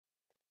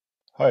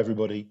Hi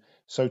everybody.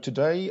 So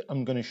today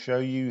I'm going to show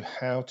you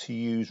how to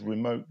use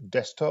remote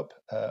desktop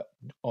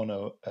on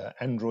an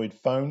Android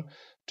phone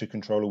to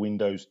control a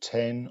Windows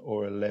 10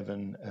 or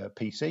 11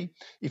 PC.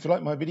 If you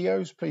like my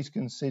videos, please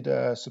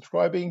consider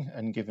subscribing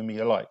and giving me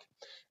a like.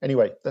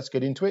 Anyway, let's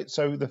get into it.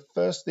 So the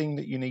first thing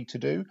that you need to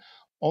do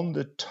on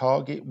the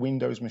target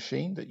Windows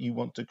machine that you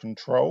want to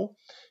control,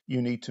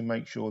 you need to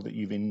make sure that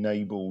you've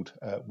enabled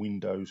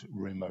Windows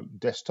Remote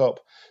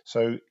Desktop.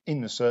 So in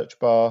the search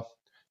bar,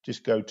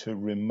 just go to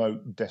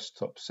remote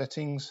desktop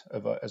settings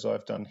as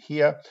I've done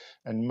here,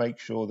 and make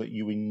sure that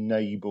you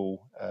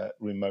enable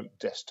remote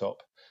desktop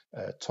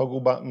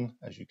toggle button.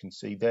 As you can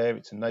see there,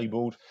 it's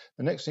enabled.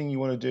 The next thing you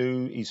want to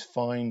do is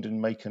find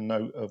and make a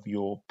note of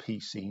your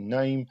PC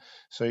name.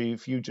 So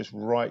if you just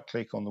right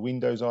click on the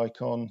Windows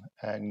icon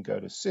and go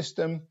to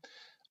System,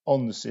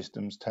 on the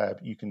Systems tab,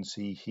 you can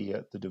see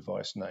here the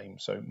device name.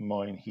 So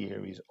mine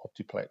here is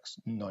Optiplex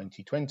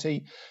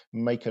 9020.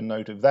 Make a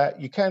note of that.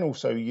 You can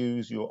also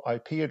use your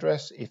IP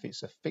address if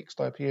it's a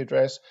fixed IP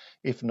address.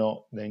 If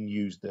not, then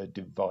use the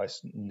device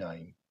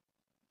name.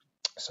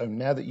 So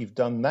now that you've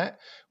done that,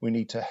 we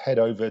need to head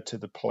over to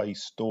the Play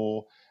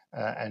Store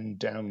and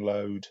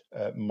download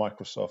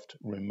Microsoft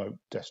Remote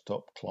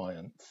Desktop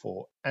Client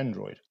for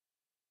Android.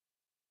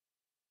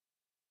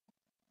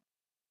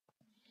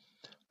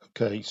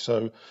 Okay,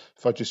 so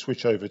if I just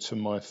switch over to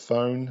my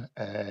phone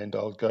and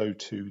I'll go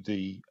to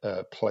the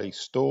Play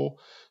Store.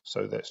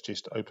 So let's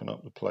just open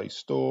up the Play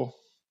Store.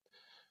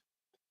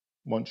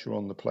 Once you're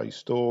on the Play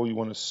Store, you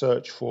want to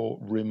search for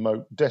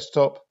Remote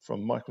Desktop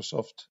from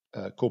Microsoft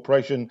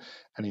Corporation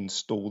and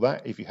install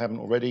that if you haven't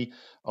already.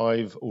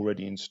 I've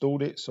already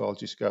installed it, so I'll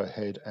just go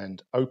ahead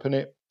and open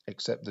it,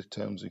 accept the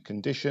terms and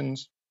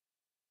conditions.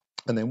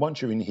 And then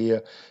once you're in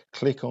here,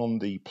 click on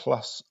the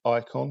plus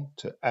icon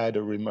to add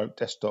a remote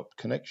desktop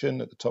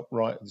connection at the top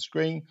right of the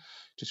screen.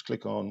 Just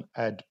click on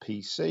Add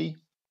PC,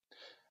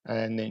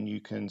 and then you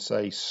can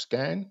say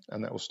Scan,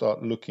 and that will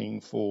start looking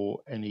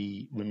for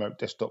any remote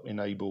desktop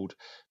enabled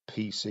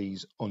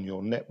PCs on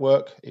your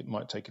network. It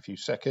might take a few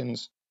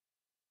seconds.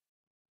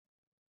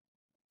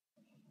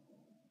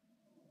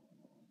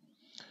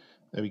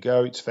 There we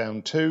go, it's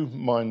found two.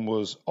 Mine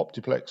was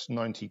Optiplex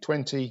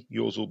 9020.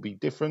 Yours will be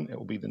different. It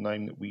will be the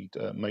name that we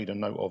made a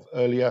note of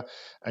earlier.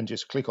 And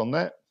just click on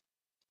that.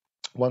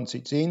 Once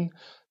it's in,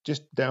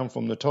 just down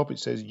from the top, it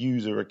says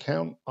user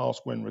account,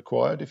 ask when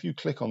required. If you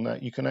click on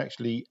that, you can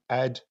actually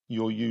add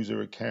your user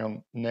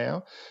account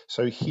now.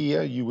 So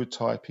here you would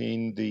type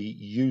in the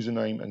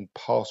username and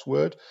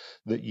password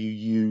that you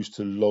use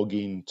to log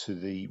in to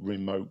the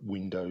remote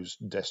Windows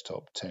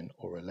desktop 10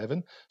 or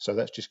 11. So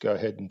let's just go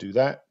ahead and do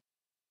that.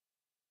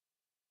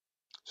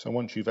 So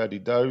once you've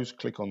added those,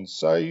 click on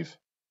Save,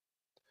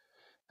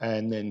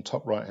 and then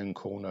top right hand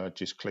corner,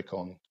 just click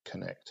on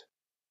Connect.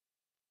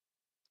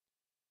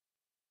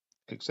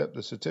 Accept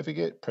the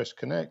certificate, press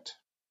Connect.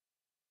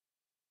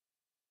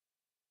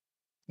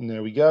 And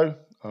there we go.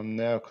 I'm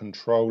now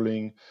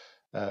controlling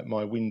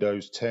my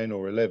Windows 10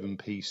 or 11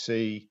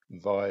 PC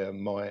via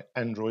my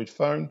Android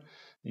phone.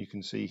 You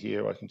can see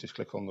here I can just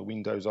click on the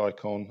Windows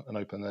icon and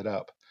open that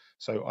up.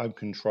 So I'm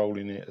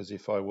controlling it as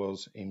if I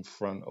was in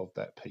front of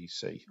that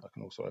PC. I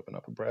can also open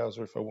up a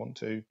browser if I want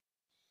to.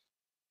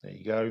 There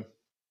you go.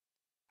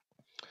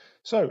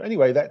 So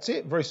anyway, that's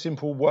it. Very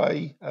simple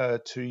way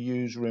to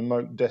use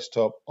remote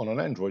desktop on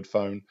an Android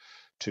phone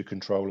to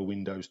control a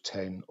Windows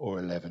 10 or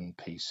 11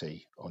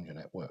 PC on your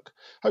network.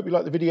 Hope you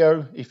like the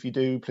video. If you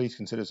do, please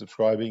consider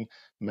subscribing,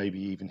 maybe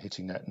even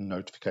hitting that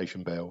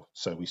notification bell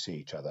so we see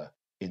each other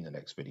in the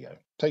next video.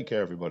 Take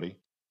care, everybody.